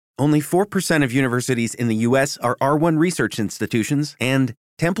Only 4% of universities in the U.S. are R1 research institutions, and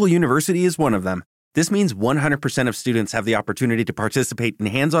Temple University is one of them. This means 100% of students have the opportunity to participate in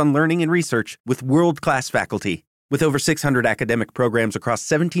hands-on learning and research with world-class faculty. With over 600 academic programs across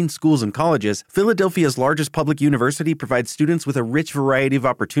 17 schools and colleges, Philadelphia's largest public university provides students with a rich variety of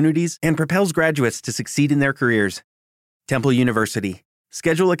opportunities and propels graduates to succeed in their careers. Temple University.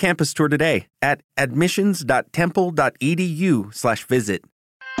 Schedule a campus tour today at admissions.temple.edu/visit.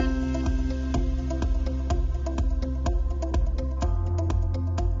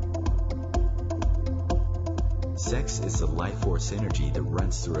 Sex is the life force energy that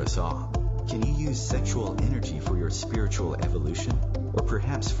runs through us all. Can you use sexual energy for your spiritual evolution? Or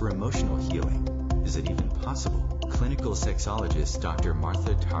perhaps for emotional healing? Is it even possible? Clinical sexologist Dr.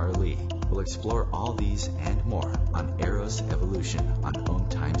 Martha Tara Lee will explore all these and more on Eros Evolution on Om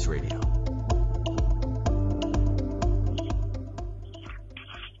Times Radio.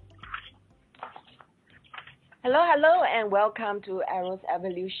 Hello, and welcome to Eros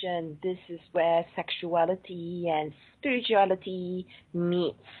Evolution. This is where sexuality and spirituality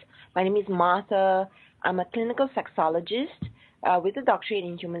meets. My name is Martha. I'm a clinical sexologist with a doctorate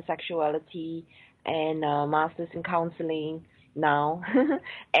in human sexuality and a master's in counseling now.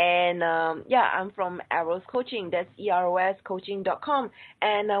 And I'm from Eros Coaching. That's eroscoaching.com.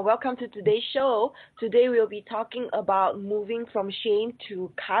 And welcome to today's show. Today we'll be talking about moving from shame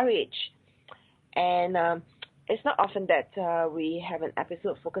to courage. And it's not often that we have an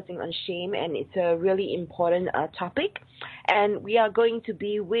episode focusing on shame, and it's a really important topic. And we are going to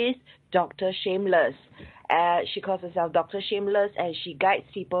be with Dr. Shameless. She calls herself Dr. Shameless, and she guides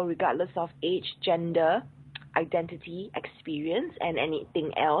people regardless of age, gender, identity, experience, and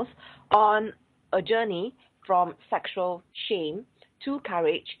anything else on a journey from sexual shame to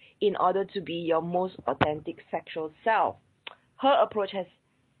courage in order to be your most authentic sexual self. Her approach has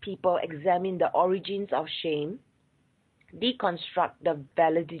people examine the origins of shame, deconstruct the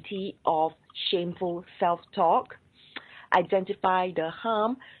validity of shameful self-talk, identify the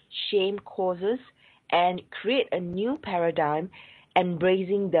harm shame causes, and create a new paradigm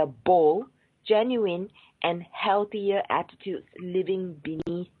embracing the bold, genuine, and healthier attitudes living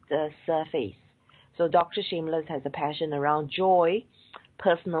beneath the surface. So Dr. Shameless has a passion around joy,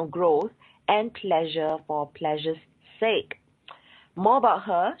 personal growth, and pleasure for pleasure's sake. More about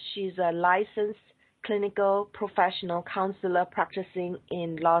her: she's a licensed clinical professional counselor practicing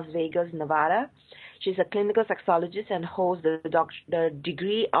in Las Vegas, Nevada. She's a clinical sexologist and holds the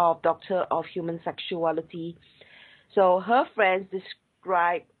degree of Doctor of Human Sexuality. So her friends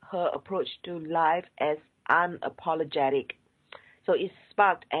describe her approach to life as unapologetic. So it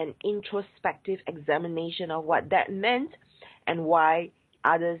sparked an introspective examination of what that meant and why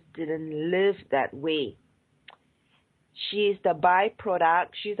others didn't live that way. She's a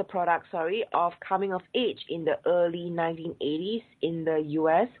product of coming of age in the early 1980s in the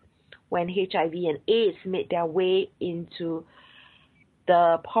U.S. when HIV and AIDS made their way into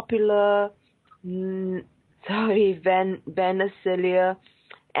the popular Venezuela,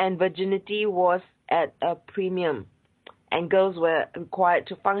 and virginity was at a premium, and girls were required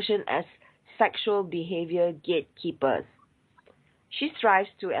to function as sexual behavior gatekeepers. She strives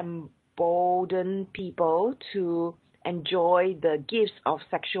to embolden people to enjoy the gifts of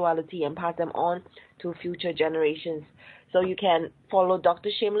sexuality and pass them on to future generations. So you can follow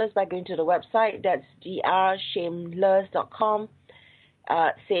Dr. Shameless by going to the website. That's drshameless.com.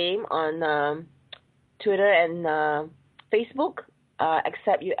 Same on Twitter and Facebook,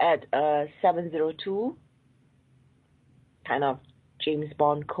 except you add 702, kind of James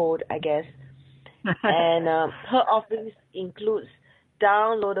Bond code, I guess. And her offerings includes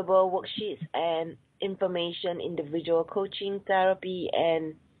downloadable worksheets and information, individual coaching, therapy,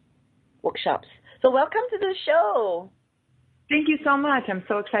 and workshops. So welcome to the show. Thank you so much. I'm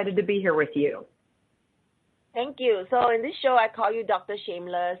so excited to be here with you. Thank you. So in this show, I call you Dr.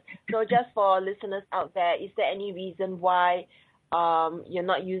 Shameless. So just for listeners out there, is there any reason why you're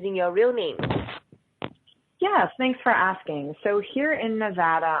not using your real name? Yes, thanks for asking. So here in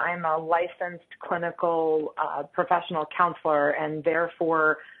Nevada, I'm a licensed clinical professional counselor and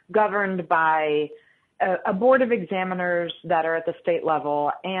therefore governed by a board of examiners that are at the state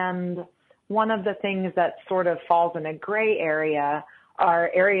level. And one of the things that sort of falls in a gray area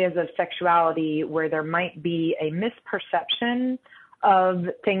are areas of sexuality where there might be a misperception of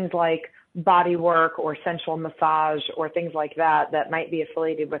things like body work or sensual massage or things like that might be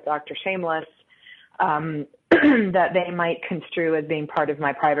affiliated with Dr. Shameless, that they might construe as being part of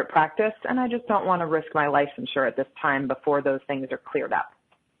my private practice. And I just don't want to risk my licensure at this time before those things are cleared up.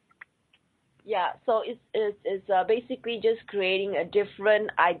 Yeah, so it's basically just creating a different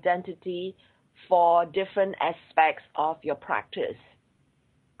identity for different aspects of your practice.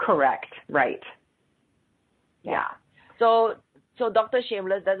 Correct. Right. Yeah. So Dr.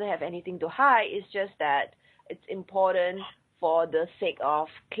 Shameless doesn't have anything to hide. It's just that it's important for the sake of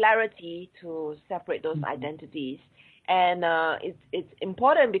clarity to separate those identities. And it's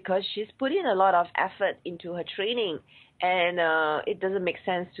important because she's put in a lot of effort into her training, and it doesn't make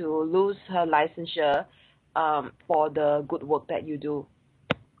sense to lose her licensure for the good work that you do.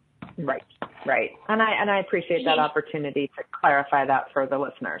 Right. Right. And I appreciate that opportunity to clarify that for the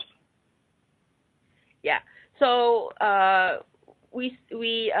listeners. Yeah. So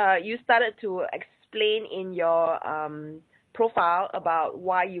you started to explain in your profile about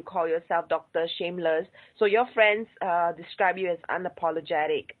why you call yourself Dr. Shameless. So your friends describe you as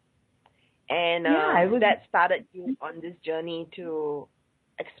unapologetic, and that started you on this journey to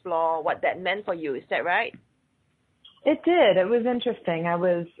explore what that meant for you. Is that right? It did. It was interesting. I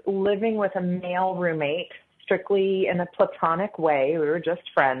was living with a male roommate, strictly in a platonic way. We were just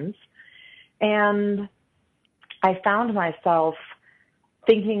friends. And I found myself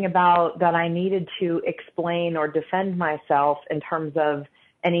thinking about that I needed to explain or defend myself in terms of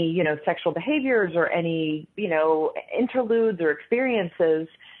any, sexual behaviors or any, interludes or experiences.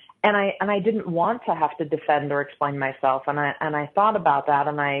 And I didn't want to have to defend or explain myself. And I thought about that,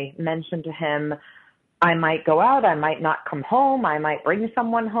 and I mentioned to him, I might go out, I might not come home, I might bring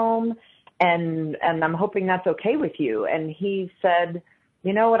someone home, and I'm hoping that's okay with you. And he said,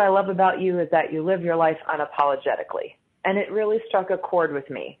 what I love about you is that you live your life unapologetically. And it really struck a chord with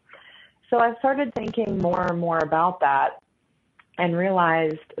me. So I started thinking more and more about that and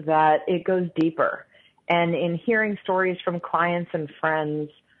realized that it goes deeper. And in hearing stories from clients and friends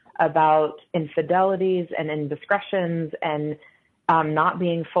about infidelities and indiscretions and not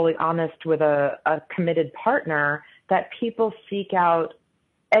being fully honest with a committed partner, that people seek out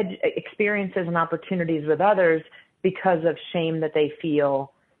experiences and opportunities with others because of shame that they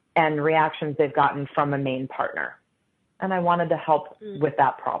feel and reactions they've gotten from a main partner. And I wanted to help with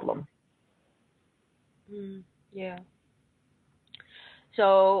that problem. Yeah.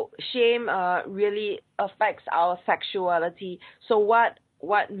 So shame really affects our sexuality. So what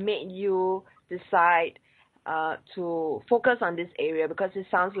made you decide to focus on this area? Because it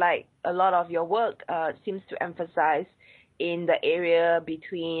sounds like a lot of your work seems to emphasize in the area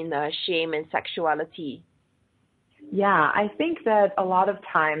between shame and sexuality. Yeah, I think that a lot of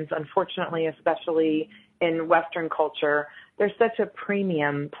times, unfortunately, especially in Western culture, there's such a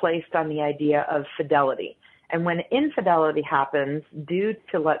premium placed on the idea of fidelity. And when infidelity happens due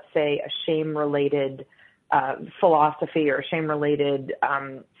to, let's say, a shame-related philosophy or shame-related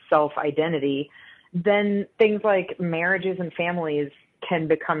self-identity, then things like marriages and families can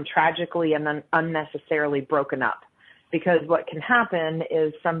become tragically and unnecessarily broken up. Because what can happen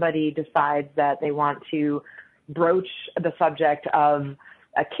is somebody decides that they want to broach the subject of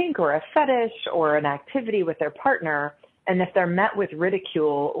a kink or a fetish or an activity with their partner, and if they're met with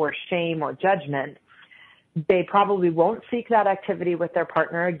ridicule or shame or judgment, they probably won't seek that activity with their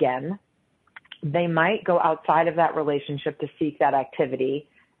partner again. They might go outside of that relationship to seek that activity,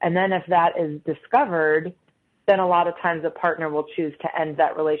 and then if that is discovered, then a lot of times the partner will choose to end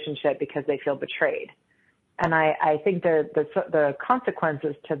that relationship because they feel betrayed. And I think the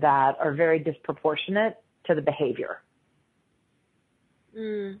consequences to that are very disproportionate to the behavior.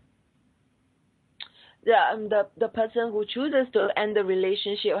 The person who chooses to end the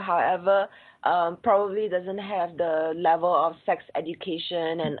relationship, however, probably doesn't have the level of sex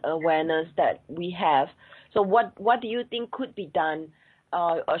education and awareness that we have. So what do you think could be done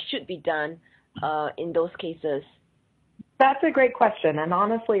or should be done in those cases? That's a great question. And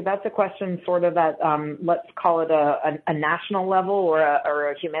honestly, that's a question sort of at, let's call it a national level or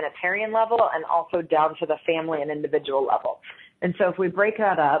a humanitarian level, and also down to the family and individual level. And so if we break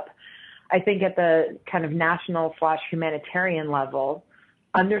that up, I think at the kind of national/humanitarian level,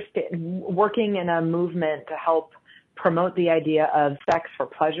 working in a movement to help promote the idea of sex for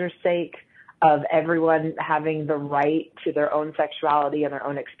pleasure's sake, of everyone having the right to their own sexuality and their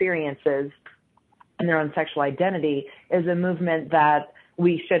own experiences and their own sexual identity, is a movement that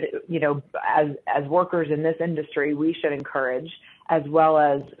we should, as workers in this industry, we should encourage, as well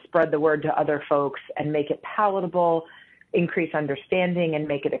as spread the word to other folks and make it palatable, increase understanding, and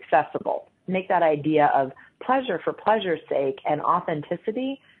make it accessible. Make that idea of pleasure for pleasure's sake and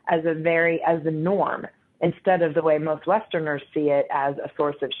authenticity as the norm, instead of the way most Westerners see it as a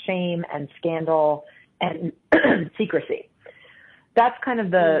source of shame and scandal and secrecy. That's kind of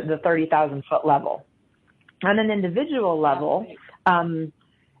the 30,000 foot level. On an individual level,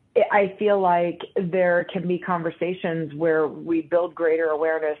 I feel like there can be conversations where we build greater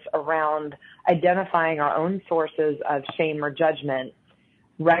awareness around identifying our own sources of shame or judgment,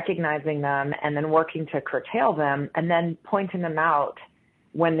 recognizing them, and then working to curtail them, and then pointing them out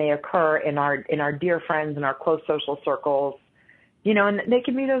when they occur in our dear friends and our close social circles. You know, and they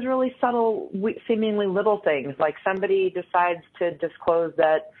can be those really subtle, seemingly little things, like somebody decides to disclose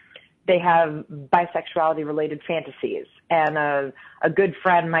that they have bisexuality-related fantasies, and a good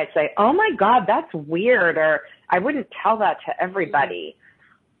friend might say, "Oh my God, that's weird," or "I wouldn't tell that to everybody."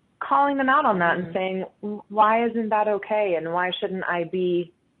 Calling them out on that and saying, "Why isn't that okay, and why shouldn't I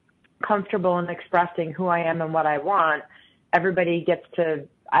be comfortable in expressing who I am and what I want?" Everybody gets to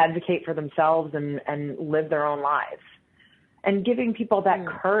advocate for themselves and live their own lives. And giving people that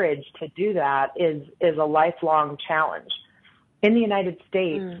courage to do that is a lifelong challenge. In the United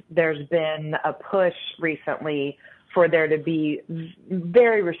States, there's been a push recently for there to be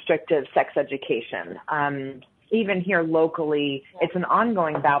very restrictive sex education. Even here locally, it's an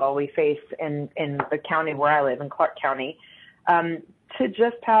ongoing battle we face in the county where I live, in Clark County, to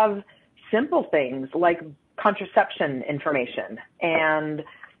just have simple things like contraception information and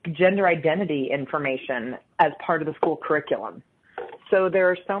gender identity information as part of the school curriculum. So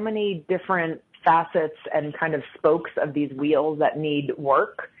there are so many different facets and kind of spokes of these wheels that need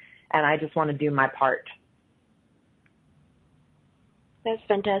work, and I just want to do my part. That's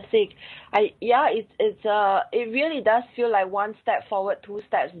fantastic. It really does feel like one step forward, two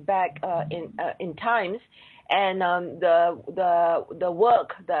steps back in times, and the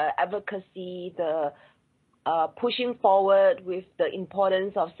work, the advocacy, the pushing forward with the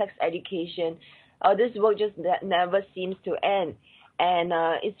importance of sex education. This work just never seems to end. And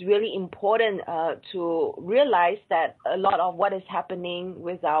it's really important to realize that a lot of what is happening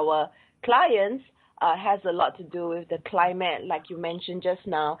with our clients has a lot to do with the climate, like you mentioned just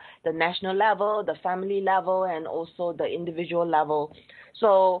now, the national level, the family level, and also the individual level.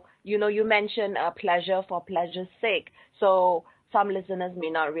 So, you know, you mentioned pleasure for pleasure's sake. So some listeners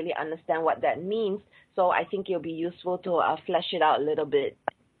may not really understand what that means. So I think it'll be useful to flesh it out a little bit.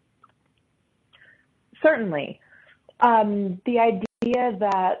 Certainly. The idea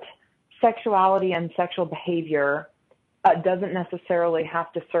that sexuality and sexual behavior doesn't necessarily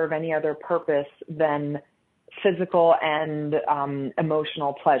have to serve any other purpose than physical and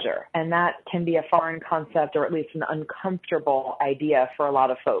emotional pleasure. And that can be a foreign concept, or at least an uncomfortable idea for a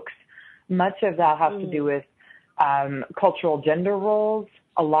lot of folks. Much of that has to do with cultural gender roles.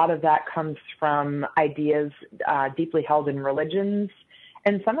 A lot of that comes from ideas deeply held in religions.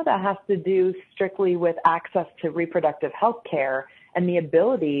 And some of that has to do strictly with access to reproductive health care and the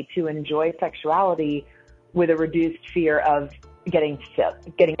ability to enjoy sexuality with a reduced fear of getting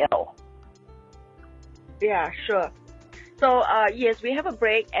ill. Yeah, sure. So, yes, we have a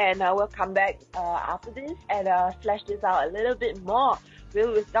break, and we'll come back after this and flesh this out a little bit more. We're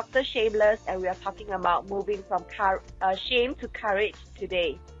with Dr. Shameless, and we are talking about moving from shame to courage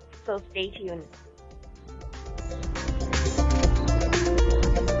today. So stay tuned.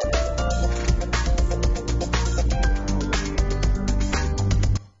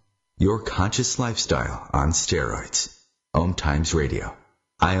 Your conscious lifestyle on steroids. Om Times Radio.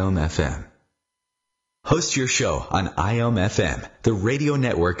 IOM FM. Host your show on IOM FM, the radio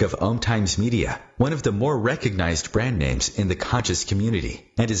network of Om Times Media, one of the more recognized brand names in the conscious community,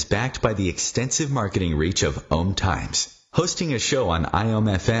 and is backed by the extensive marketing reach of Om Times. Hosting a show on IOM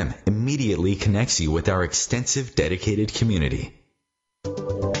FM immediately connects you with our extensive dedicated community.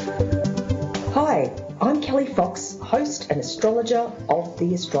 Hi, I'm Kelly Fox, host and astrologer of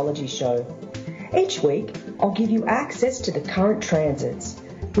The Astrology Show. Each week, I'll give you access to the current transits,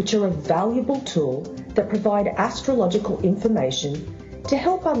 which are a valuable tool that provide astrological information to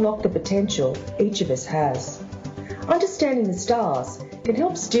help unlock the potential each of us has. Understanding the stars can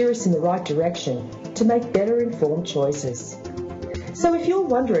help steer us in the right direction to make better informed choices. So if you're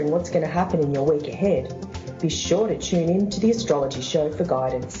wondering what's going to happen in your week ahead, be sure to tune in to The Astrology Show for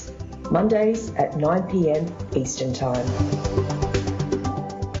guidance. Mondays at 9 p.m. Eastern Time.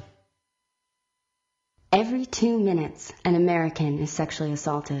 Every 2 minutes, an American is sexually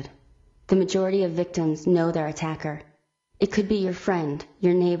assaulted. The majority of victims know their attacker. It could be your friend,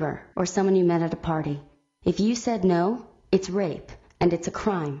 your neighbor, or someone you met at a party. If you said no, it's rape, and it's a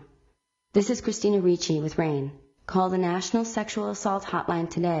crime. This is Christina Ricci with RAIN. Call the National Sexual Assault Hotline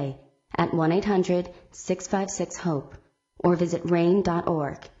today at 1-800-656-HOPE or visit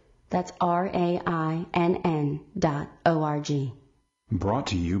RAIN.org. That's RAINN.org. Brought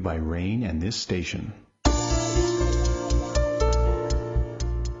to you by RAIN and this station.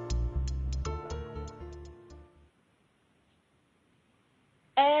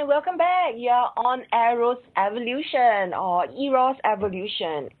 we are on Eros Evolution or Eros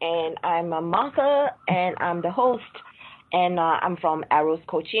Evolution, and I'm Martha, and I'm the host, and I'm from Eros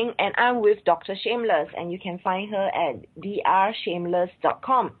Coaching, and I'm with Dr. Shameless, and you can find her at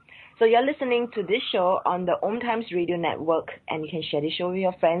drshameless.com. So you're listening to this show on the Om Times Radio Network, and you can share this show with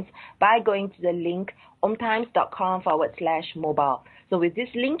your friends by going to the link omtimes.com/mobile. So with this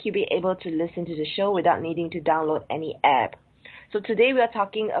link, you'll be able to listen to the show without needing to download any app. So today we are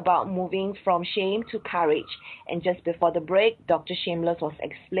talking about moving from shame to courage. And just before the break, Dr. Shameless was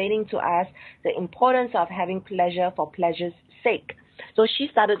explaining to us the importance of having pleasure for pleasure's sake. So she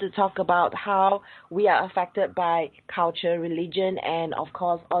started to talk about how we are affected by culture, religion, and of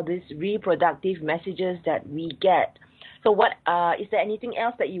course all these reproductive messages that we get. So what is there anything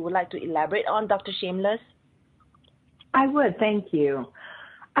else that you would like to elaborate on, Dr. Shameless? I would, thank you.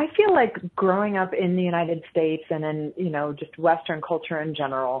 I feel like growing up in the United States and in, just Western culture in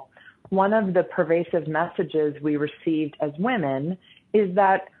general, one of the pervasive messages we received as women is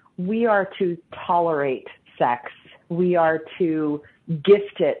that we are to tolerate sex. We are to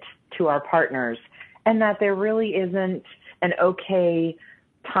gift it to our partners, and that there really isn't an okay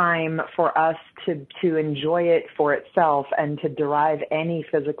time for us to enjoy it for itself and to derive any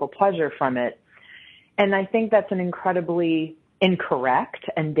physical pleasure from it. And I think that's an incredibly incorrect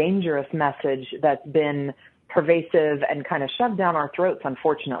and dangerous message that's been pervasive and kind of shoved down our throats,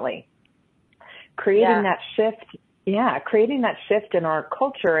 unfortunately. Creating that shift in our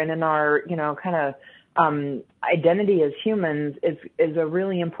culture and in our, kind of identity as humans is a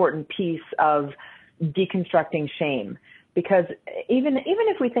really important piece of deconstructing shame. Because even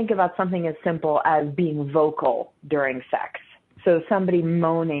if we think about something as simple as being vocal during sex, so somebody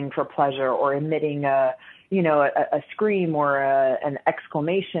moaning for pleasure or emitting a scream or an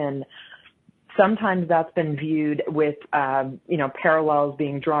exclamation, sometimes that's been viewed with, parallels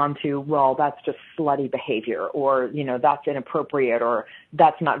being drawn to, well, that's just slutty behavior, or, that's inappropriate, or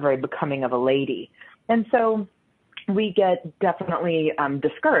that's not very becoming of a lady. And so we get definitely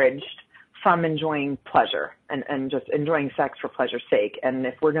discouraged from enjoying pleasure and just enjoying sex for pleasure's sake. And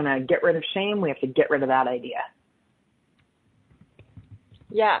if we're going to get rid of shame, we have to get rid of that idea.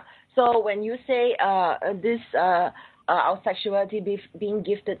 Yeah. So when you say our sexuality being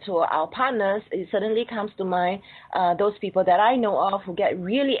gifted to our partners, it suddenly comes to mind those people that I know of who get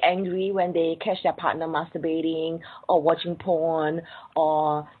really angry when they catch their partner masturbating or watching porn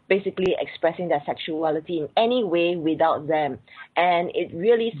or basically expressing their sexuality in any way without them. And it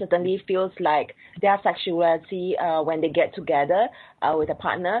really certainly feels like their sexuality when they get together with a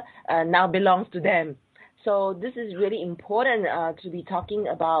partner now belongs to them. So this is really important to be talking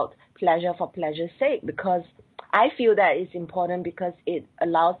about pleasure for pleasure's sake, because I feel that it's important because it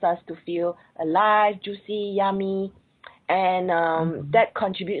allows us to feel alive, juicy, yummy, and that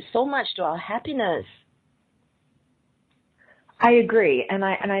contributes so much to our happiness. I agree, and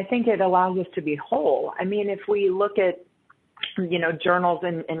I think it allows us to be whole. I mean, if we look at journals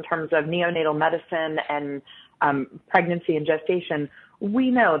in terms of neonatal medicine and pregnancy and gestation,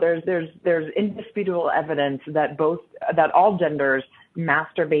 we know there's indisputable evidence that all genders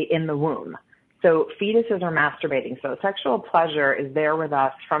masturbate in the womb. So fetuses are masturbating. So sexual pleasure is there with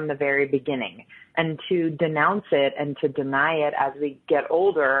us from the very beginning. And to denounce it and to deny it as we get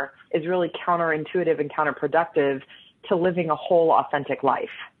older is really counterintuitive and counterproductive to living a whole, authentic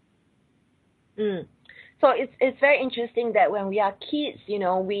life. So it's very interesting that when we are kids,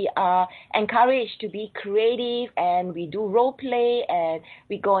 we are encouraged to be creative, and we do role play, and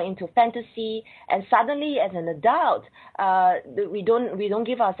we go into fantasy, and suddenly as an adult, we don't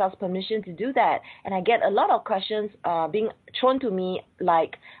give ourselves permission to do that. And I get a lot of questions being thrown to me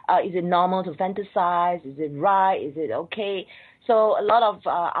like, is it normal to fantasize? Is it right? Is it okay? So a lot of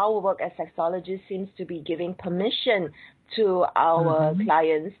our work as sexologists seems to be giving permission to our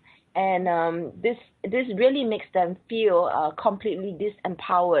clients. And this really makes them feel completely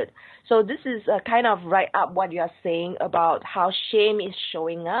disempowered. So this is kind of right up what you are saying about how shame is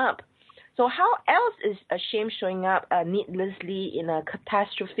showing up. So how else is shame showing up needlessly in a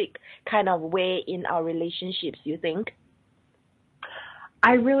catastrophic kind of way in our relationships, you think?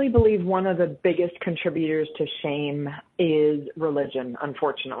 I really believe one of the biggest contributors to shame is religion,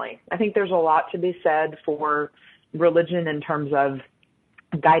 unfortunately. I think there's a lot to be said for religion in terms of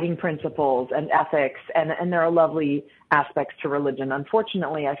guiding principles and ethics, and there are lovely aspects to religion.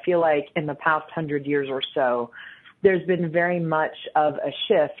 Unfortunately, I feel like in the past 100 years or so, there's been very much of a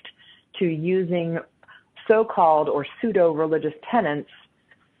shift to using so-called or pseudo-religious tenets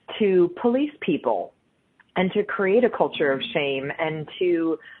to police people and to create a culture of shame and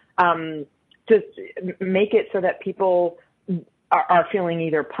to just make it so that people are feeling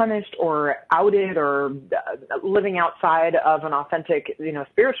either punished or outed or living outside of an authentic,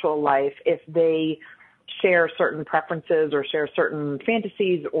 spiritual life if they share certain preferences or share certain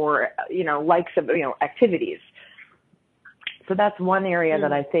fantasies or, likes of, activities. So that's one area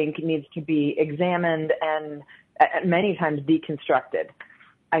that I think needs to be examined and many times deconstructed.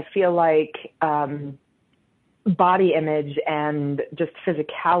 I feel like body image and just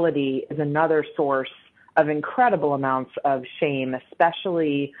physicality is another source of incredible amounts of shame,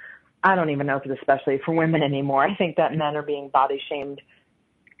 especially, I don't even know if it's especially for women anymore. I think that men are being body shamed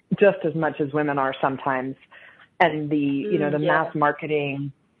just as much as women are sometimes. And the mass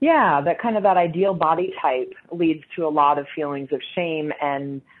marketing, that ideal body type leads to a lot of feelings of shame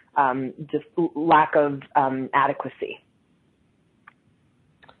and just lack of adequacy.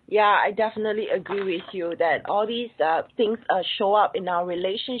 Yeah, I definitely agree with you that all these things show up in our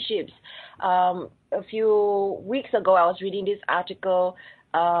relationships. A few weeks ago, I was reading this article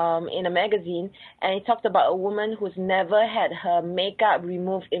in a magazine, and it talked about a woman who's never had her makeup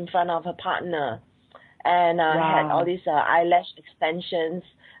removed in front of her partner, and had all these eyelash extensions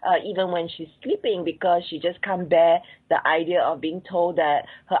even when she's sleeping, because she just can't bear the idea of being told that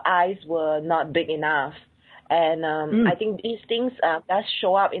her eyes were not big enough. And I think these things does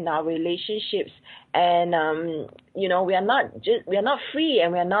show up in our relationships, and we are not free,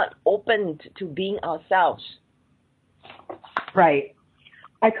 and we are not open to being ourselves. Right.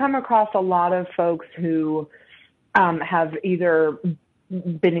 I come across a lot of folks who have either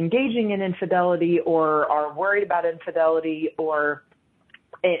been engaging in infidelity or are worried about infidelity or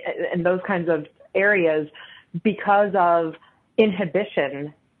in those kinds of areas because of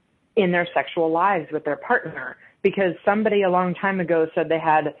inhibition in their sexual lives with their partner, because somebody a long time ago said they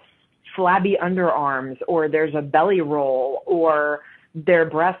had flabby underarms, or there's a belly roll, or their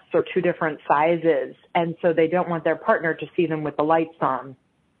breasts are two different sizes, and so they don't want their partner to see them with the lights on,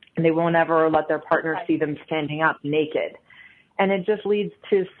 and they won't ever let their partner see them standing up naked. And it just leads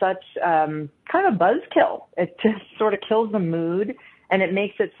to such kind of a buzzkill. It just sort of kills the mood, and it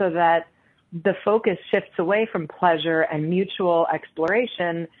makes it so that the focus shifts away from pleasure and mutual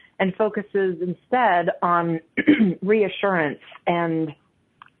exploration and focuses instead on reassurance and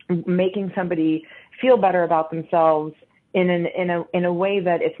making somebody feel better about themselves in a way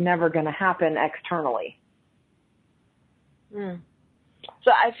that it's never going to happen externally.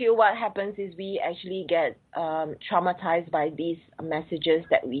 So I feel what happens is we actually get traumatized by these messages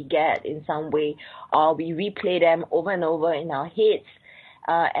that we get in some way, or we replay them over and over in our heads.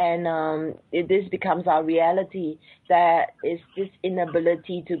 This becomes our reality. That is this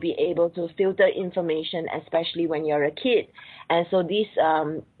inability to be able to filter information, especially when you're a kid. And so these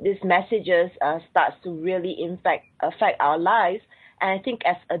messages starts to really affect our lives. And I think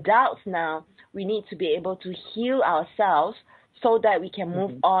as adults now, we need to be able to heal ourselves so that we can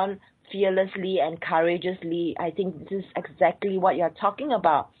move on fearlessly and courageously. I think this is exactly what you're talking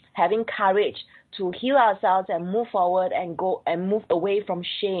about, having courage to heal ourselves and move forward and go and move away from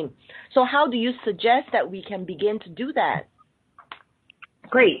shame. So how do you suggest that we can begin to do that?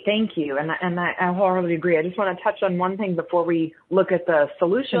 Great, thank you. And I wholeheartedly agree. I just want to touch on one thing before we look at the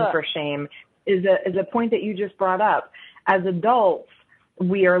solution for shame, is a point that you just brought up. As adults,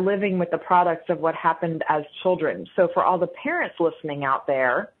 we are living with the products of what happened as children. So for all the parents listening out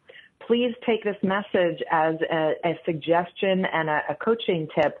there, please take this message as a suggestion and a coaching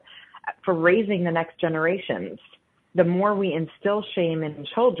tip for raising the next generations. The more we instill shame in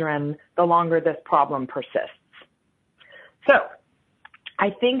children, the longer this problem persists. So I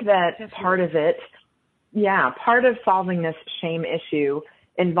think that part of solving this shame issue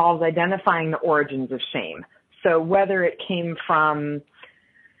involves identifying the origins of shame. So whether it came from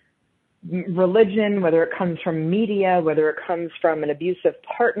religion, whether it comes from media, whether it comes from an abusive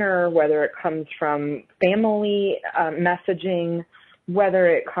partner, whether it comes from family messaging, whether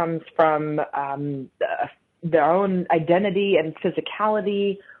it comes from their own identity and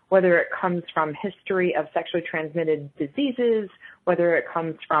physicality, whether it comes from history of sexually transmitted diseases, whether it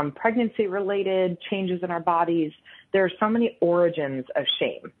comes from pregnancy-related changes in our bodies. There are so many origins of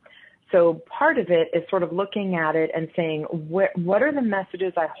shame. So part of it is sort of looking at it and saying, what are the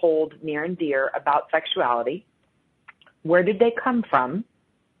messages I hold near and dear about sexuality? Where did they come from?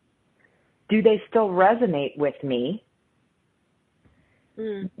 Do they still resonate with me?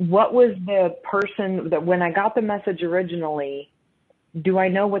 What was the person that when I got the message originally, do I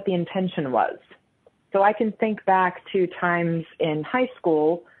know what the intention was? So I can think back to times in high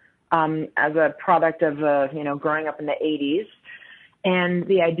school as a product of, growing up in the 80s. And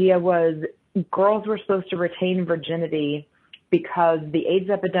the idea was girls were supposed to retain virginity because the AIDS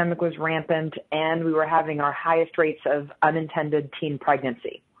epidemic was rampant and we were having our highest rates of unintended teen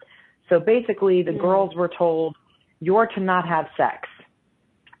pregnancy. So basically, the girls were told, you're to not have sex.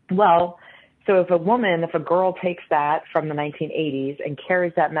 Well, so if a girl takes that from the 1980s and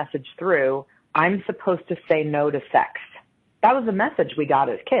carries that message through, I'm supposed to say no to sex. That was the message we got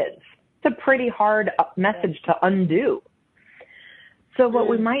as kids. It's a pretty hard message to undo. So what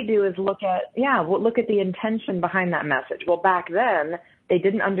we might do is look at the intention behind that message. Well, back then, they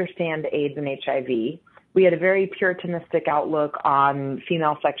didn't understand AIDS and HIV. We had a very puritanistic outlook on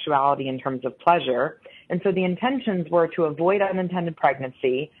female sexuality in terms of pleasure. And so the intentions were to avoid unintended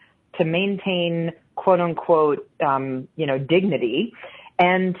pregnancy, to maintain, quote unquote, dignity,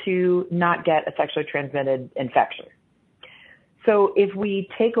 and to not get a sexually transmitted infection. So if we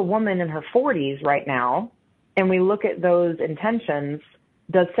take a woman in her 40s right now and we look at those intentions,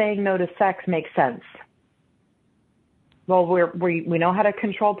 does saying no to sex make sense? Well, we know how to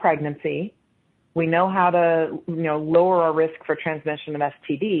control pregnancy. We know how to, lower our risk for transmission of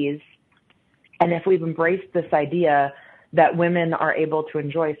STDs. And if we've embraced this idea that women are able to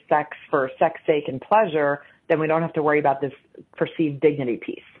enjoy sex for sex sake and pleasure, then we don't have to worry about this perceived dignity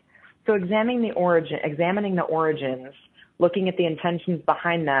piece. So examining the origins, looking at the intentions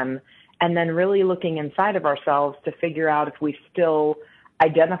behind them, and then really looking inside of ourselves to figure out if we still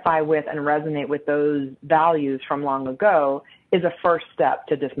identify with and resonate with those values from long ago is a first step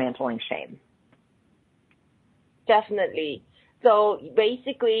to dismantling shame. Definitely. So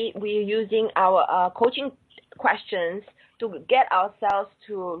basically, we're using our coaching questions to get ourselves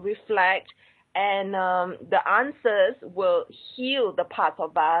to reflect, and the answers will heal the parts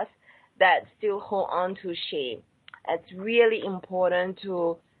of us that still hold on to shame. It's really important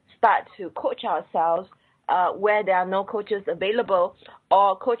to start to coach ourselves where there are no coaches available,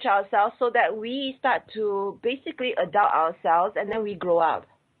 or coach ourselves so that we start to basically adult ourselves and then we grow up.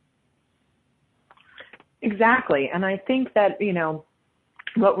 Exactly. And I think that,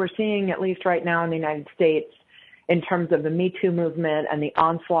 what we're seeing, at least right now in the United States, in terms of the Me Too movement and the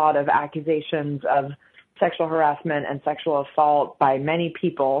onslaught of accusations of sexual harassment and sexual assault by many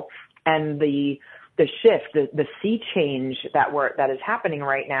people, and the shift, the sea change that is happening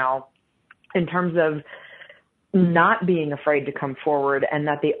right now in terms of not being afraid to come forward, and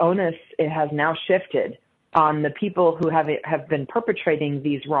that the onus it has now shifted on the people who have been perpetrating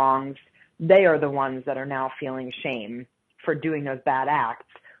these wrongs. They are the ones that are now feeling shame for doing those bad acts,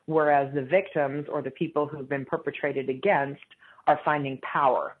 whereas the victims or the people who've been perpetrated against are finding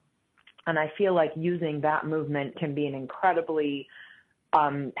power. And I feel like using that movement can be an incredibly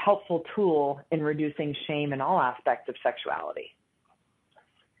helpful tool in reducing shame in all aspects of sexuality.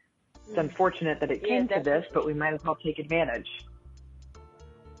 It's unfortunate that it came to this, but we might as well take advantage.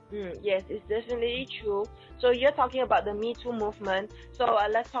 Yes, it's definitely true. So you're talking about the Me Too movement. So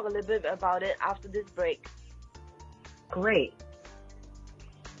let's talk a little bit about it after this break. Great.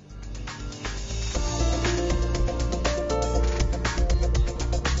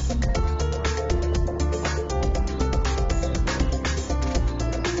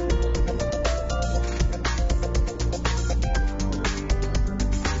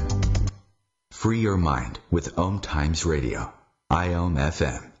 Free your mind with Om Times Radio, IOM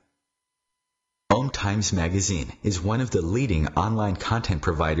FM. Om Times Magazine is one of the leading online content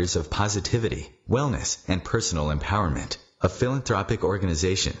providers of positivity, wellness, and personal empowerment, a philanthropic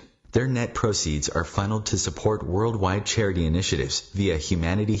organization. Their net proceeds are funneled to support worldwide charity initiatives via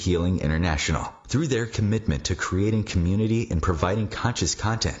Humanity Healing International. Through their commitment to creating community and providing conscious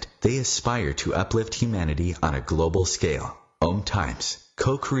content, they aspire to uplift humanity on a global scale. Om Times,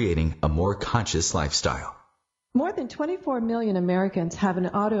 co-creating a more conscious lifestyle. More than 24 million Americans have an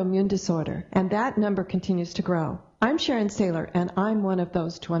autoimmune disorder, and that number continues to grow. I'm Sharon Saylor, and I'm one of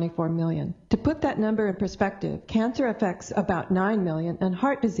those 24 million. To put that number in perspective, cancer affects about 9 million and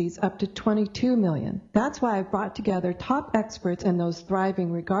heart disease up to 22 million. That's why I've brought together top experts and those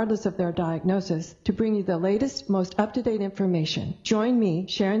thriving regardless of their diagnosis to bring you the latest, most up-to-date information. Join me,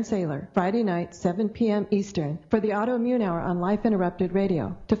 Sharon Saylor, Friday night, 7 p.m. Eastern, for the Autoimmune Hour on Life Interrupted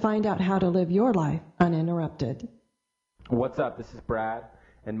Radio to find out how to live your life uninterrupted. What's up? This is Brad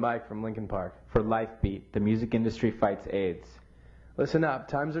and Mike from Lincoln Park for Life Beat, the music industry fights AIDS. Listen up,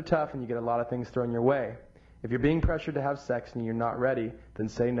 times are tough and you get a lot of things thrown your way. If you're being pressured to have sex and you're not ready, then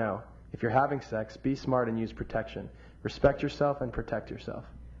say no. If you're having sex, be smart and use protection. Respect yourself and protect yourself.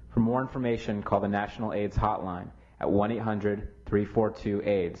 For more information, call the National AIDS Hotline at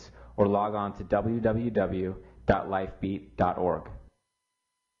 1-800-342-AIDS or log on to www.lifebeat.org.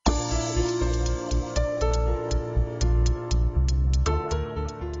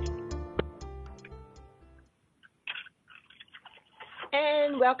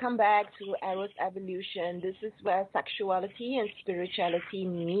 And welcome back to Eros Evolution. This is where sexuality and spirituality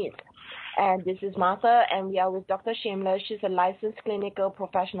meet. And this is Martha, and we are with Dr. Shameless. She's a licensed clinical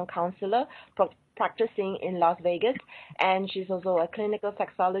professional counselor practicing in Las Vegas, and she's also a clinical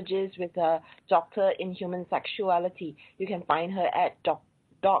sexologist with a doctor in human sexuality. You can find her at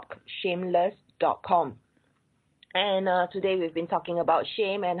docshameless.com. And today we've been talking about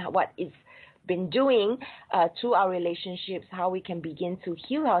shame and what it's been doing to our relationships, how we can begin to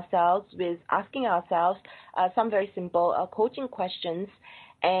heal ourselves with asking ourselves some very simple coaching questions.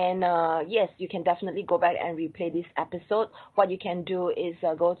 And yes, you can definitely go back and replay this episode. What you can do is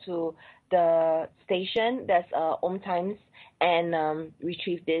go to the station, that's Om Times, and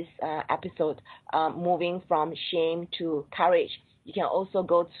retrieve this episode, moving from shame to courage. You can also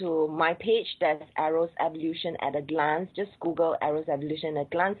go to my page, that's Eros Evolution at a Glance. Just Google Eros Evolution at a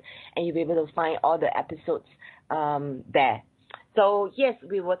Glance, and you'll be able to find all the episodes there. So, yes,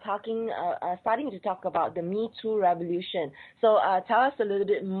 we were starting to talk about the Me Too revolution. So, tell us a little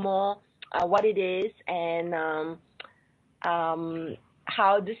bit more what it is and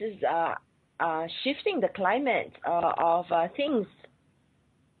how this is shifting the climate of things.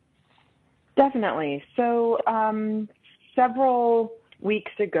 Definitely. So, several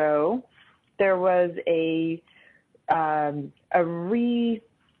weeks ago, there was a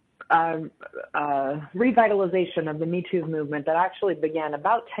revitalization of the Me Too movement that actually began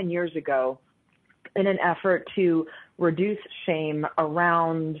about 10 years ago in an effort to reduce shame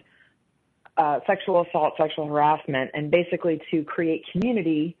around sexual assault, sexual harassment, and basically to create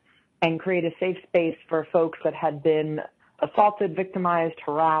community and create a safe space for folks that had been assaulted, victimized,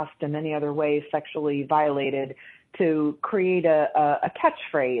 harassed, and any other way sexually violated, to create a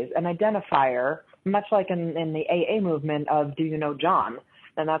catchphrase, an identifier, much like in the AA movement of "Do you know John?"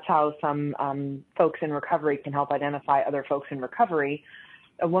 And that's how some folks in recovery can help identify other folks in recovery.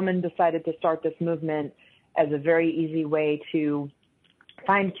 A woman decided to start this movement as a very easy way to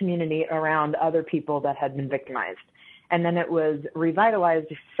find community around other people that had been victimized. And then it was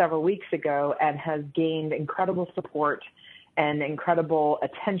revitalized several weeks ago and has gained incredible support and incredible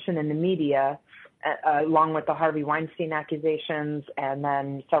attention in the media, along with the Harvey Weinstein accusations, and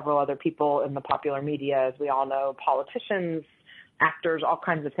then several other people in the popular media, as we all know, politicians, actors, all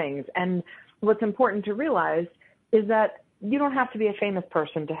kinds of things. And what's important to realize is that you don't have to be a famous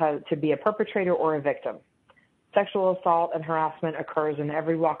person to be a perpetrator or a victim. Sexual assault and harassment occurs in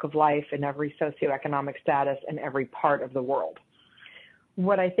every walk of life, in every socioeconomic status, in every part of the world.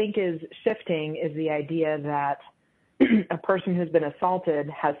 What I think is shifting is the idea that a person who's been assaulted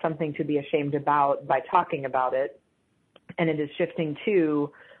has something to be ashamed about by talking about it, and it is shifting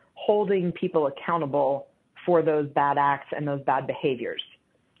to holding people accountable for those bad acts and those bad behaviors.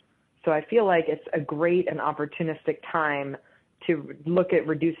 So I feel like it's a great and opportunistic time to look at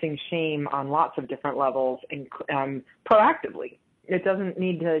reducing shame on lots of different levels and proactively. It doesn't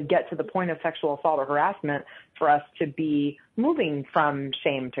need to get to the point of sexual assault or harassment for us to be moving from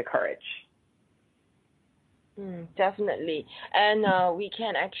shame to courage. Definitely. And we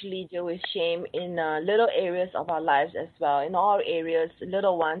can actually deal with shame in little areas of our lives as well, in all areas,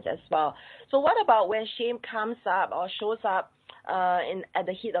 little ones as well. So what about when shame comes up or shows up at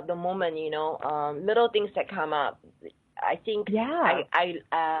the heat of the moment, little things that come up? I think I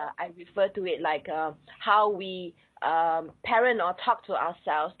refer to it like how we parent or talk to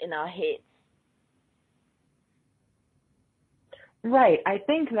ourselves in our heads. Right. I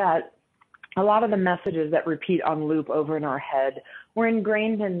think that a lot of the messages that repeat on loop over in our head were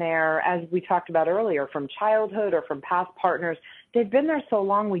ingrained in there, as we talked about earlier, from childhood or from past partners. They've been there so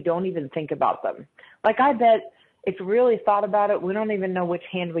long we don't even think about them. Like, I bet if we really thought about it, we don't even know which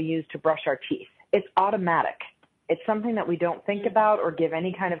hand we use to brush our teeth. It's automatic. It's something that we don't think about or give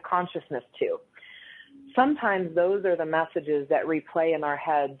any kind of consciousness to. Sometimes those are the messages that replay in our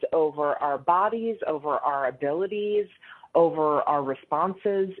heads over our bodies, over our abilities, over our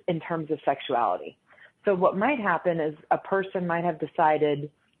responses in terms of sexuality. So what might happen is a person might have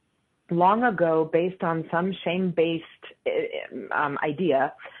decided long ago, based on some shame-based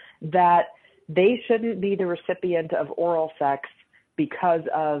idea, that they shouldn't be the recipient of oral sex because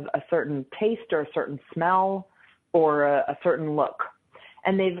of a certain taste or a certain smell or a certain look.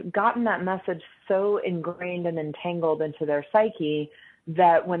 And they've gotten that message so ingrained and entangled into their psyche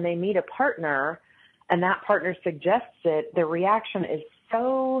that when they meet a partner and that partner suggests it, their reaction is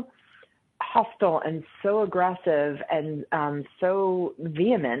so hostile and so aggressive and so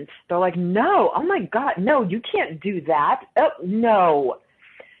vehement. They're like, no, oh my God, no, you can't do that. Oh, no.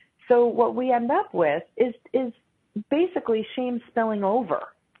 So what we end up with is basically shame spilling over,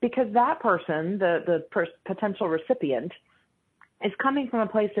 because that person, the potential recipient, is coming from a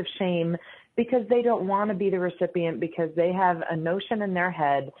place of shame because they don't want to be the recipient, because they have a notion in their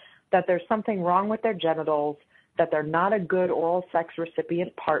head that there's something wrong with their genitals, that they're not a good oral sex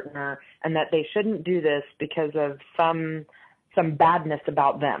recipient partner, and that they shouldn't do this because of some badness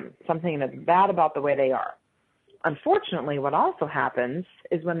about them, something that's bad about the way they are. Unfortunately, what also happens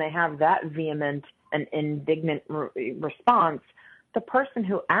is when they have that vehement and indignant response, the person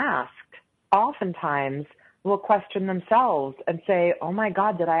who asked oftentimes will question themselves and say, oh my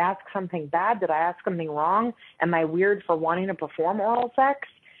God, did I ask something bad? Did I ask something wrong? Am I weird for wanting to perform oral sex?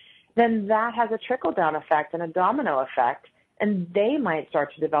 Then that has a trickle-down effect and a domino effect, and they might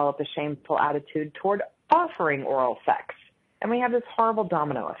start to develop a shameful attitude toward offering oral sex. And we have this horrible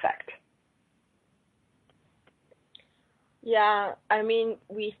domino effect. Yeah, I mean,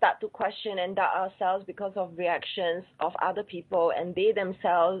 we start to question and doubt ourselves because of reactions of other people, and they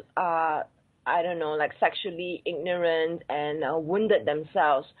themselves are, I don't know, like sexually ignorant and wounded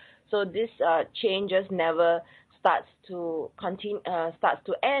themselves. So this change just never starts to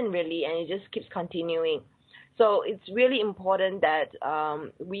end really, and it just keeps continuing. So it's really important that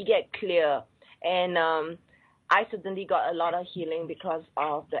we get clear, and I certainly got a lot of healing because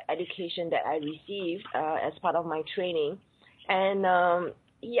of the education that I received as part of my training. And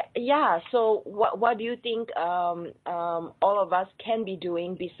so what do you think all of us can be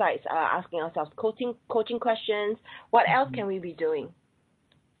doing besides asking ourselves coaching questions? What else can we be doing?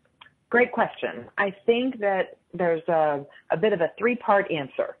 Great question. I think that there's a bit of a three-part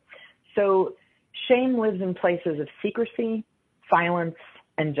answer. So shame lives in places of secrecy, silence,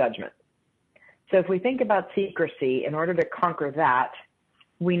 and judgment. So if we think about secrecy, in order to conquer that,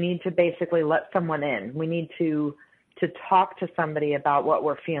 we need to basically let someone in. We need to talk to somebody about what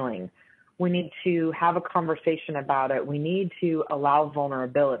we're feeling. We need to have a conversation about it. We need to allow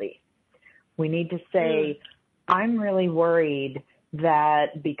vulnerability. We need to say, I'm really worried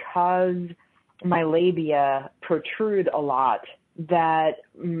that because my labia protrude a lot, that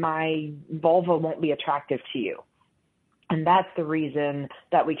my vulva won't be attractive to you. And that's the reason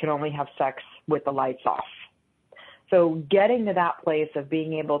that we can only have sex with the lights off. So getting to that place of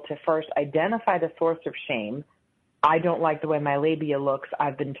being able to first identify the source of shame. I don't like the way my labia looks.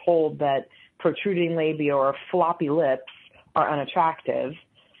 I've been told that protruding labia or floppy lips are unattractive.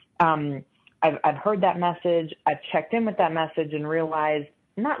 I've heard that message. I've checked in with that message and realized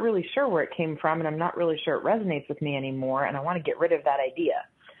I'm not really sure where it came from, and I'm not really sure it resonates with me anymore, and I want to get rid of that idea.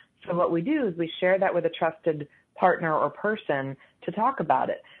 So what we do is we share that with a trusted partner or person to talk about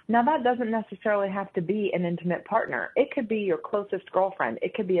it. Now, that doesn't necessarily have to be an intimate partner. It could be your closest girlfriend.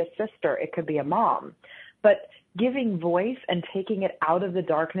 It could be a sister. It could be a mom. But giving voice and taking it out of the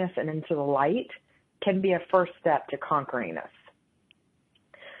darkness and into the light can be a first step to conquering this.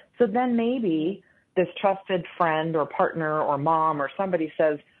 So then maybe this trusted friend or partner or mom or somebody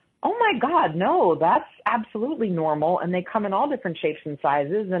says, oh my God, no, that's absolutely normal. And they come in all different shapes and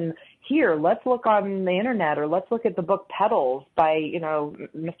sizes. And here, let's look on the internet, or let's look at the book Petals by,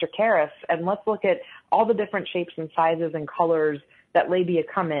 Mr. Karras, and let's look at all the different shapes and sizes and colors that labia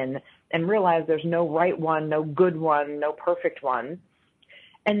come in, and realize there's no right one, no good one, no perfect one.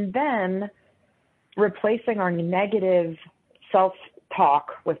 And then replacing our negative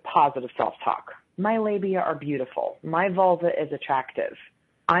self-talk with positive self-talk. My labia are beautiful. My vulva is attractive.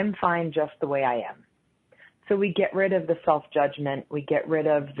 I'm fine just the way I am. So we get rid of the self-judgment. We get rid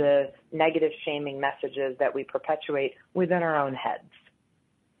of the negative shaming messages that we perpetuate within our own heads.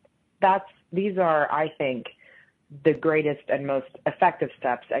 These are, I think, the greatest and most effective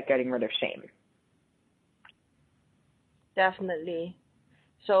steps at getting rid of shame. Definitely.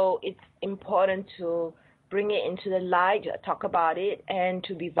 So it's important to bring it into the light, talk about it, and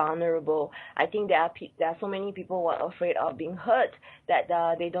to be vulnerable. I think there are so many people who are afraid of being hurt that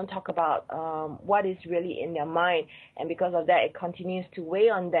they don't talk about what is really in their mind. And because of that, it continues to weigh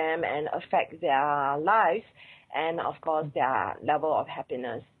on them and affect their lives and, of course, their level of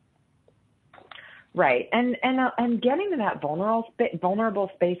happiness. Right. And getting to that vulnerable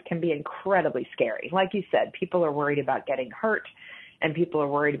space can be incredibly scary. Like you said, people are worried about getting hurt, and people are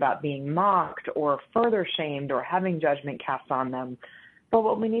worried about being mocked or further shamed or having judgment cast on them. But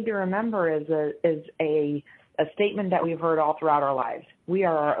what we need to remember is a statement that we've heard all throughout our lives. We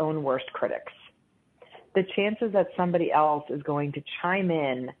are our own worst critics. The chances that somebody else is going to chime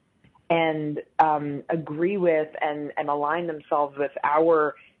in and agree with and align themselves with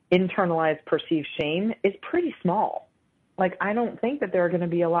our internalized perceived shame is pretty small. Like, I don't think that there are going to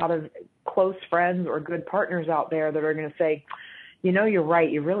be a lot of close friends or good partners out there that are going to say, you're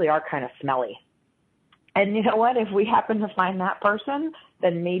right, you really are kind of smelly. And you know what? If we happen to find that person,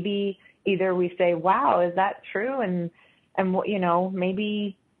 then maybe either we say, wow, is that true? And And,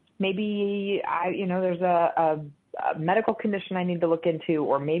 maybe there's a medical condition I need to look into,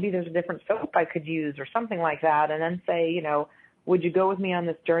 or maybe there's a different soap I could use or something like that. And then say, would you go with me on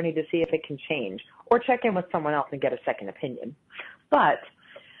this journey to see if it can change, or check in with someone else and get a second opinion. But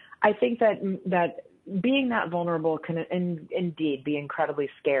I think that being that vulnerable can indeed be incredibly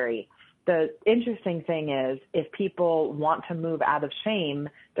scary. The interesting thing is, if people want to move out of shame,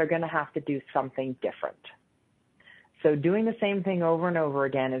 they're going to have to do something different. So doing the same thing over and over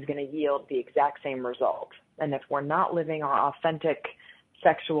again is going to yield the exact same result. And if we're not living our authentic,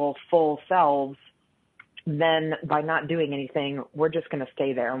 sexual, full selves, then by not doing anything, we're just going to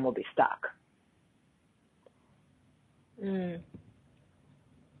stay there and we'll be stuck.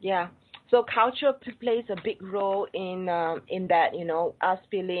 Yeah. So culture plays a big role in that, us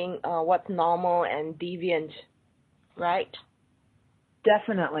feeling what's normal and deviant, right?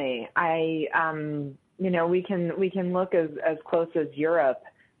 Definitely. We can look as close as Europe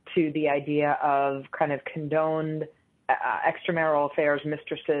to the idea of kind of condoned extramarital affairs,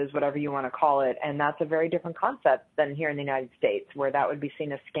 mistresses, whatever you want to call it, and that's a very different concept than here in the United States, where that would be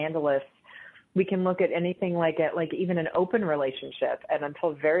seen as scandalous. We can look at anything like even an open relationship, and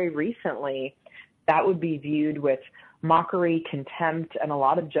until very recently, that would be viewed with mockery, contempt, and a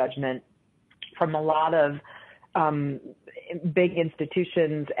lot of judgment from a lot of big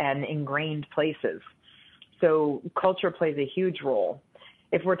institutions and ingrained places. So culture plays a huge role.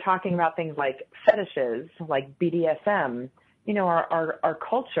 If we're talking about things like fetishes, like BDSM, our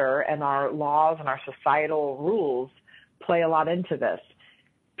culture and our laws and our societal rules play a lot into this.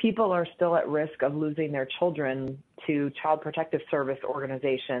 People are still at risk of losing their children to Child Protective Service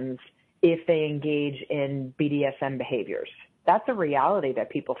organizations if they engage in BDSM behaviors. That's a reality that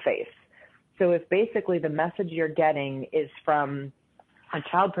people face. So if basically the message you're getting is from a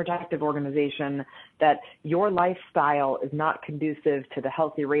child protective organization that your lifestyle is not conducive to the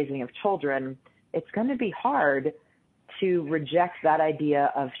healthy raising of children, it's going to be hard to reject that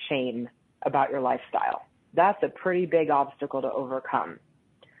idea of shame about your lifestyle. That's a pretty big obstacle to overcome.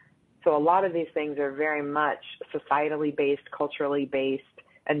 So a lot of these things are very much societally based, culturally based,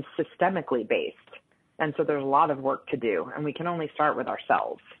 and systemically based. And so there's a lot of work to do, and we can only start with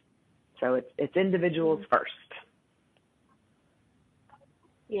ourselves. So it's individuals first.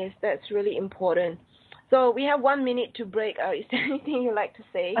 Yes, that's really important. So we have 1 minute to break. Is there anything you'd like to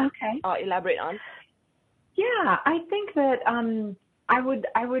say or elaborate on? Yeah, I think that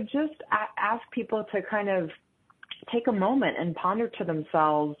I would just ask people to kind of take a moment and ponder to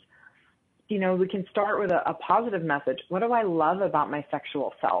themselves. We can start with a positive message. What do I love about my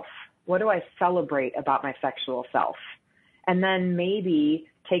sexual self? What do I celebrate about my sexual self? And then maybe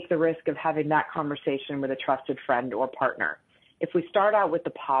take the risk of having that conversation with a trusted friend or partner. If we start out with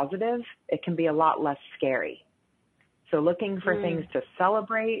the positive, it can be a lot less scary. So looking for things to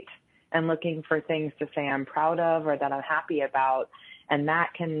celebrate and looking for things to say I'm proud of or that I'm happy about, and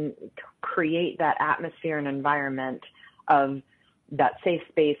that can create that atmosphere and environment of that safe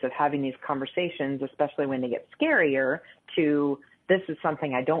space of having these conversations, especially when they get scarier, to this is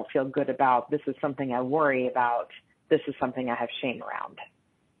something I don't feel good about, this is something I worry about, this is something I have shame around.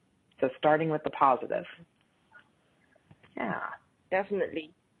 So starting with the positive. Yeah.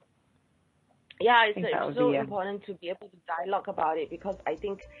 Definitely. Yeah, it's so important to be able to dialogue about it, because I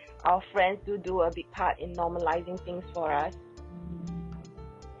think our friends do a big part in normalizing things for us.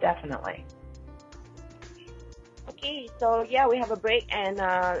 Definitely. Okay, so yeah, we have a break and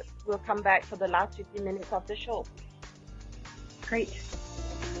we'll come back for the last 15 minutes of the show. Great.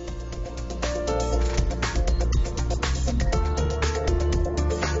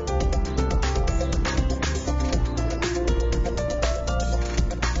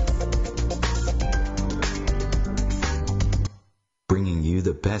 Bringing you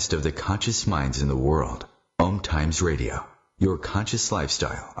the best of the conscious minds in the world. Om Times Radio, your conscious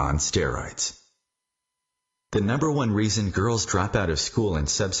lifestyle on steroids. The number one reason girls drop out of school in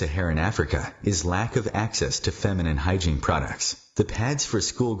sub-Saharan Africa is lack of access to feminine hygiene products. The Pads for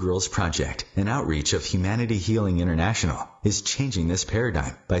Schoolgirls Project, an outreach of Humanity Healing International, is changing this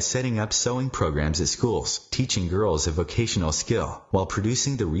paradigm by setting up sewing programs at schools, teaching girls a vocational skill, while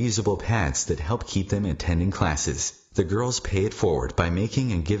producing the reusable pads that help keep them attending classes. The girls pay it forward by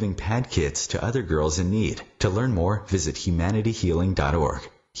making and giving pad kits to other girls in need. To learn more, visit humanityhealing.org.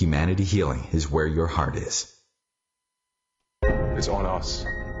 Humanity Healing is where your heart is. It's on us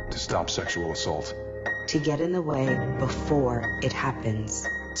to stop sexual assault. To get in the way before it happens.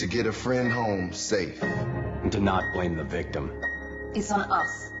 To get a friend home safe. And to not blame the victim. It's on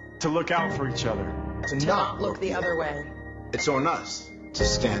us. To look out for each other. To not look the other way. It's on us to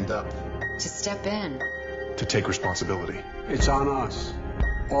stand up. To step in. to take responsibility. It's on us,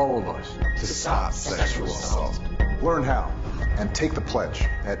 all of us, to stop sexual assault. Learn how and take the pledge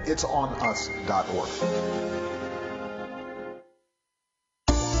at itsonus.org.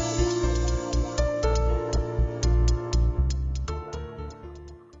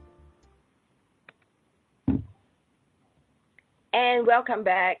 And welcome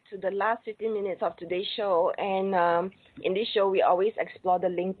back to the last 15 minutes of today's show. And in this show, we always explore the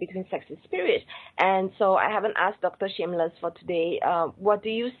link between sex and spirit. And so I haven't asked Dr. Shameless for today. What do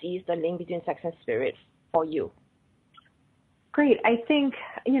you see is the link between sex and spirit for you? Great. I think,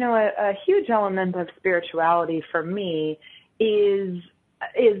 a huge element of spirituality for me is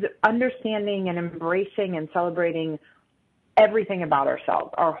understanding and embracing and celebrating everything about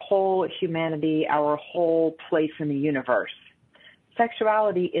ourselves, our whole humanity, our whole place in the universe.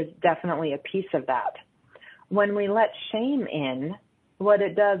 Sexuality is definitely a piece of that. When we let shame in, what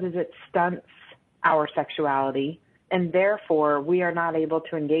it does is it stunts our sexuality, and therefore we are not able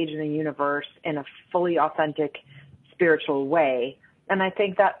to engage in the universe in a fully authentic spiritual way. And I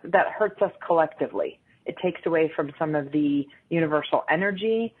think that hurts us collectively. It takes away from some of the universal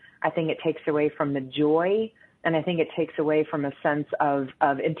energy. I think it takes away from the joy, and I think it takes away from a sense of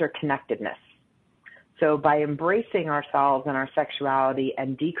interconnectedness. So by embracing ourselves and our sexuality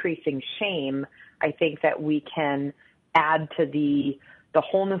and decreasing shame, I think that we can add to the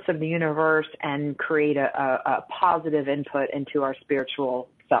wholeness of the universe and create a positive input into our spiritual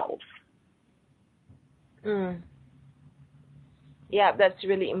selves. Yeah, that's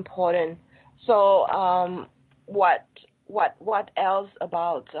really important. So what else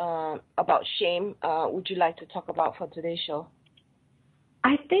about shame would you like to talk about for today's show?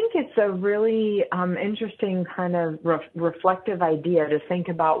 I think it's a really interesting kind of reflective idea to think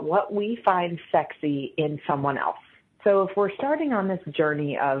about what we find sexy in someone else. So if we're starting on this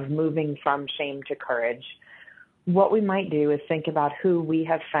journey of moving from shame to courage, what we might do is think about who we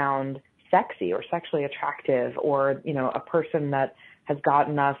have found sexy or sexually attractive, or, a person that has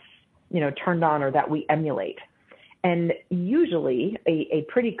gotten us, turned on, or that we emulate. And usually a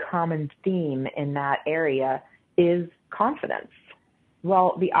pretty common theme in that area is confidence.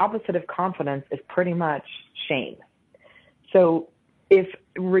 Well, the opposite of confidence is pretty much shame. So if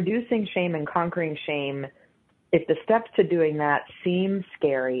reducing shame and conquering shame, if the steps to doing that seem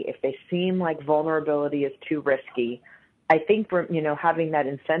scary, if they seem like vulnerability is too risky, I think having that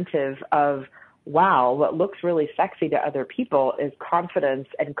incentive of, wow, what looks really sexy to other people is confidence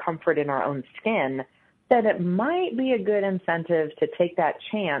and comfort in our own skin, then it might be a good incentive to take that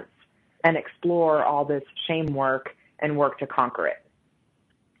chance and explore all this shame work and work to conquer it.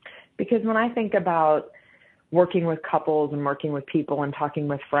 Because when I think about working with couples and working with people and talking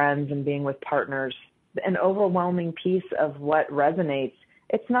with friends and being with partners, an overwhelming piece of what resonates,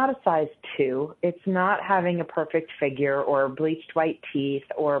 it's not a size 2. It's not having a perfect figure or bleached white teeth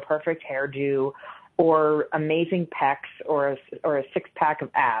or a perfect hairdo or amazing pecs or a six-pack of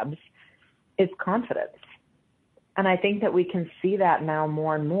abs. It's confidence. And I think that we can see that now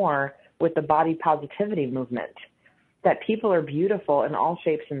more and more with the body positivity movement, that people are beautiful in all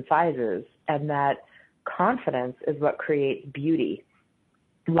shapes and sizes, and that confidence is what creates beauty.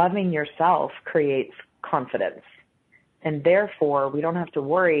 Loving yourself creates confidence. And therefore, we don't have to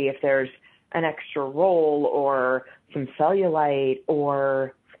worry if there's an extra roll or some cellulite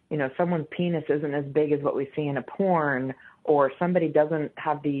or, someone's penis isn't as big as what we see in a porn, or somebody doesn't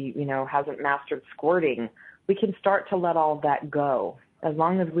have hasn't mastered squirting. We can start to let all of that go. As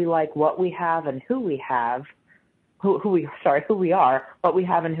long as we like what we have and who we have, who we are, what we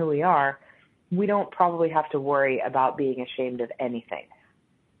have and who we are, we don't probably have to worry about being ashamed of anything.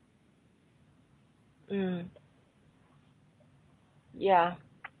 Yeah.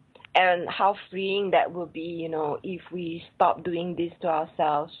 And how freeing that would be, if we stop doing this to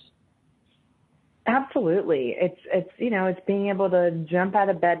ourselves. Absolutely. It's being able to jump out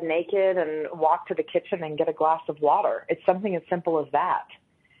of bed naked and walk to the kitchen and get a glass of water. It's something as simple as that.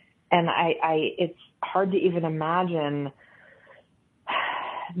 And it's hard to even imagine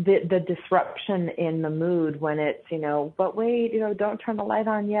the disruption in the mood when it's, but wait, don't turn the light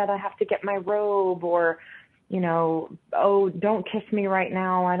on yet. I have to get my robe, or, oh, don't kiss me right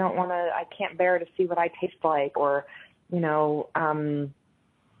now. I can't bear to see what I taste like. Or,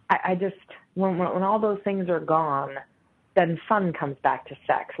 I just, when all those things are gone, then fun comes back to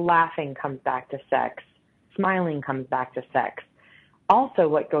sex. Laughing comes back to sex. Smiling comes back to sex. Also,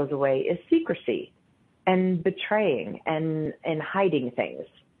 what goes away is secrecy and betraying and hiding things.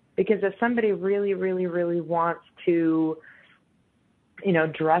 Because if somebody really, really, really wants to,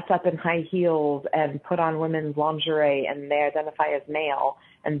 dress up in high heels and put on women's lingerie and they identify as male,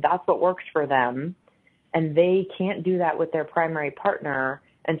 and that's what works for them, and they can't do that with their primary partner,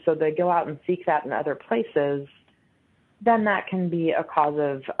 and so they go out and seek that in other places, then that can be a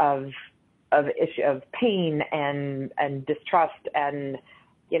cause of issue of pain and distrust and,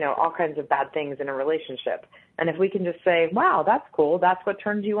 you know, all kinds of bad things in a relationship. And if we can just say, wow, that's cool, that's what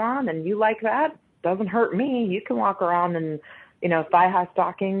turns you on, and you like that, doesn't hurt me. You can walk around in, you know, thigh-high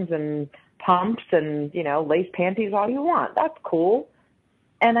stockings and pumps and, you know, lace panties all you want. That's cool.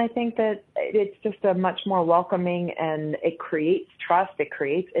 And I think that it's just a much more welcoming, and it creates trust, it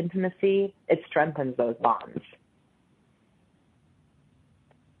creates intimacy, it strengthens those bonds.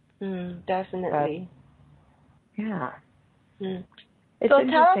 Definitely. Yeah. So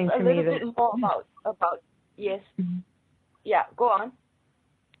tell us a little bit more about yes. Yeah, go on.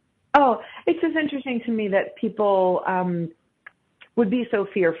 Oh, it's just interesting to me that people would be so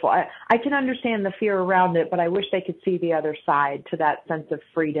fearful. I can understand the fear around it, but I wish they could see the other side, to that sense of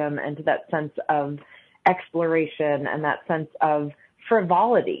freedom and to that sense of exploration and that sense of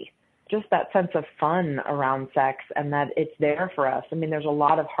frivolity, just that sense of fun around sex, and that it's there for us. I mean, there's a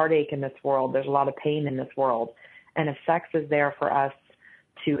lot of heartache in this world. There's a lot of pain in this world. And if sex is there for us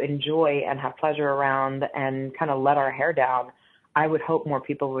to enjoy and have pleasure around and kind of let our hair down, I would hope more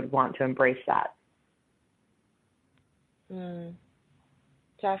people would want to embrace that.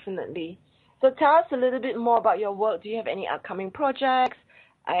 Definitely. So tell us a little bit more about your work. Do you have any upcoming projects?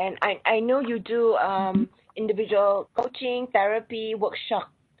 And I know you do individual coaching, therapy,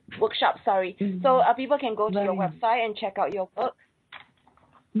 workshop. So people can go to your website and check out your work.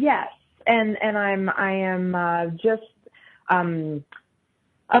 Yes, and I am just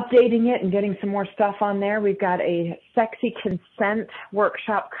updating it and getting some more stuff on there. We've got a sexy consent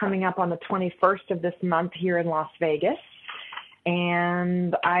workshop coming up on the 21st of this month here in Las Vegas.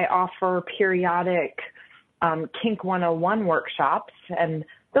 And I offer periodic Kink 101 workshops, and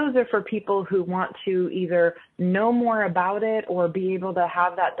those are for people who want to either know more about it or be able to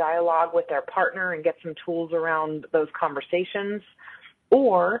have that dialogue with their partner and get some tools around those conversations,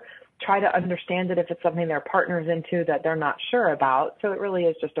 or try to understand it if it's something their partner's into that they're not sure about. So it really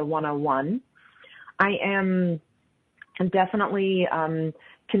is just a 101. I am definitely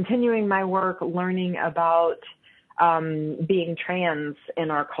continuing my work learning about being trans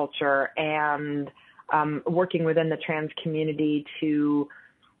in our culture and working within the trans community to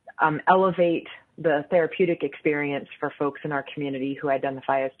elevate the therapeutic experience for folks in our community who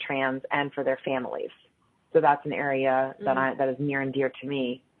identify as trans and for their families. So that's an area that is near and dear to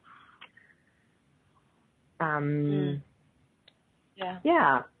me.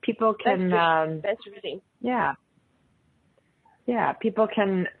 Yeah, people can. That's really. Yeah, people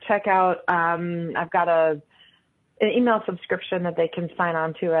can check out. I've got an email subscription that they can sign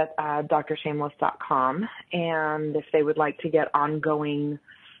on to at drshameless.com, and if they would like to get ongoing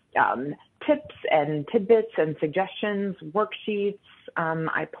tips and tidbits and suggestions, worksheets,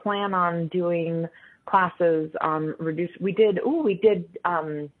 I plan on doing classes on We did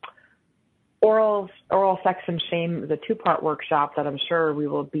oral sex and shame, the 2-part workshop that I'm sure we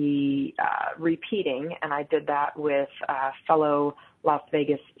will be repeating, and I did that with fellow Las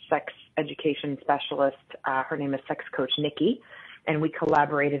Vegas sex education specialist. Her name is Sex Coach Nikki, and we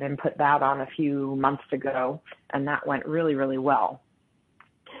collaborated and put that on a few months ago, and that went really, really well.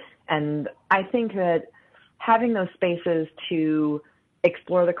 And I think that having those spaces to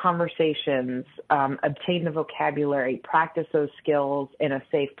explore the conversations, obtain the vocabulary, practice those skills in a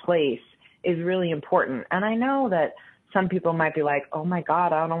safe place is really important. And I know that some people might be like, oh my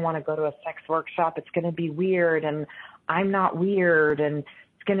God, I don't want to go to a sex workshop. It's going to be weird, and I'm not weird, and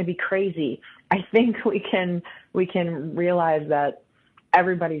it's going to be crazy. I think we can realize that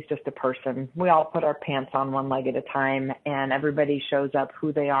everybody's just a person. We all put our pants on one leg at a time, and everybody shows up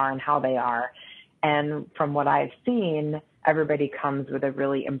who they are and how they are. And from what I've seen, everybody comes with a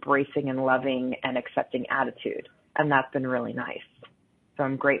really embracing and loving and accepting attitude. And that's been really nice. So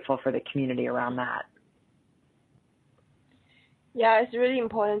I'm grateful for the community around that. Yeah, it's really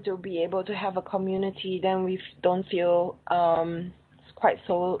important to be able to have a community. Then we don't feel quite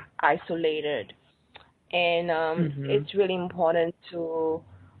so isolated. And it's really important to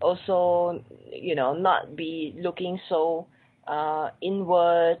also, not be looking so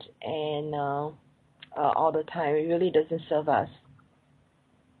inward and all the time. It really doesn't serve us.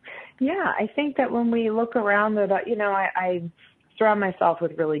 Yeah, I think that when we look around, I surround myself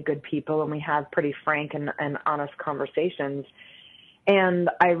with really good people, and we have pretty frank and honest conversations. And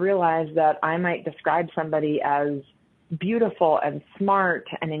I realize that I might describe somebody as beautiful and smart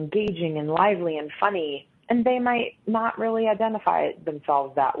and engaging and lively and funny, and they might not really identify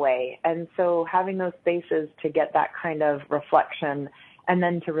themselves that way. And so having those spaces to get that kind of reflection and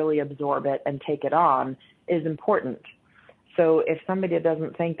then to really absorb it and take it on is important. So if somebody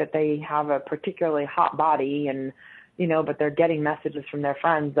doesn't think that they have a particularly hot body and, you know, but they're getting messages from their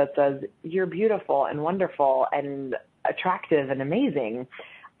friends that says, you're beautiful and wonderful and attractive and amazing,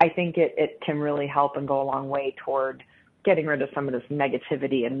 I think it can really help and go a long way toward getting rid of some of this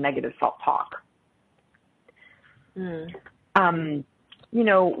negativity and negative self-talk. You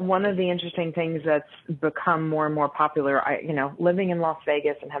know, one of the interesting things that's become more and more popular, you know, living in Las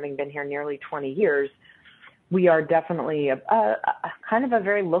Vegas and having been here nearly 20 years, we are definitely a kind of a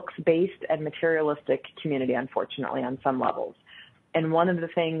very looks-based and materialistic community, unfortunately, on some levels. And one of the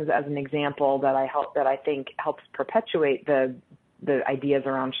things, as an example, that I think helps perpetuate the ideas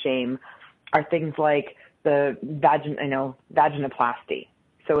around shame are things like the vaginoplasty.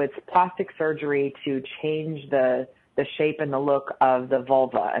 So it's plastic surgery to change the shape and the look of the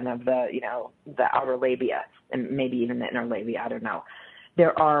vulva and of the, you know, the outer labia and maybe even the inner labia. I don't know.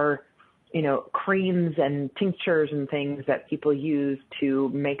 There are, you know, creams and tinctures and things that people use to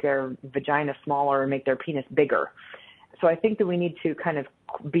make their vagina smaller and make their penis bigger. So I think that we need to kind of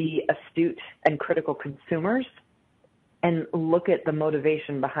be astute and critical consumers and look at the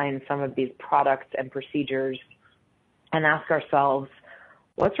motivation behind some of these products and procedures and ask ourselves,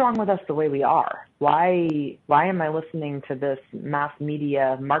 what's wrong with us the way we are? Why am I listening to this mass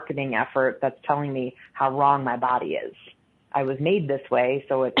media marketing effort that's telling me how wrong my body is? I was made this way,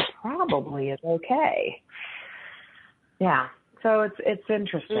 so it probably is okay. Yeah, so it's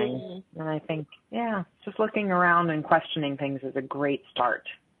interesting. And I think, yeah, just looking around and questioning things is a great start.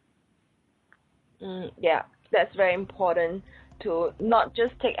 Yeah, that's very important to not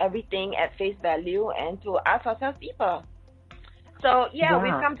just take everything at face value and to ask ourselves deeper. So, yeah,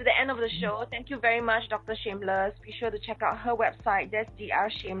 we've come to the end of the show. Thank you very much, Dr. Shameless. Be sure to check out her website. That's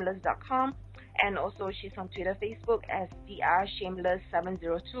drshameless.com. And also, she's on Twitter, Facebook as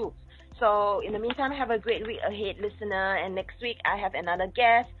drshameless702. So, in the meantime, have a great week ahead, listener. And next week, I have another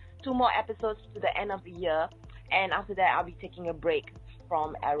guest, 2 more episodes to the end of the year. And after that, I'll be taking a break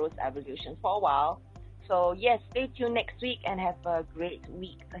from Arrow's Evolution for a while. So, yes, stay tuned next week and have a great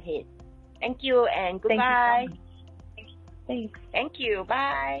week ahead. Thank you and goodbye. Thanks. Thank you.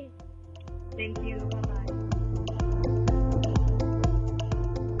 Bye. Thank you.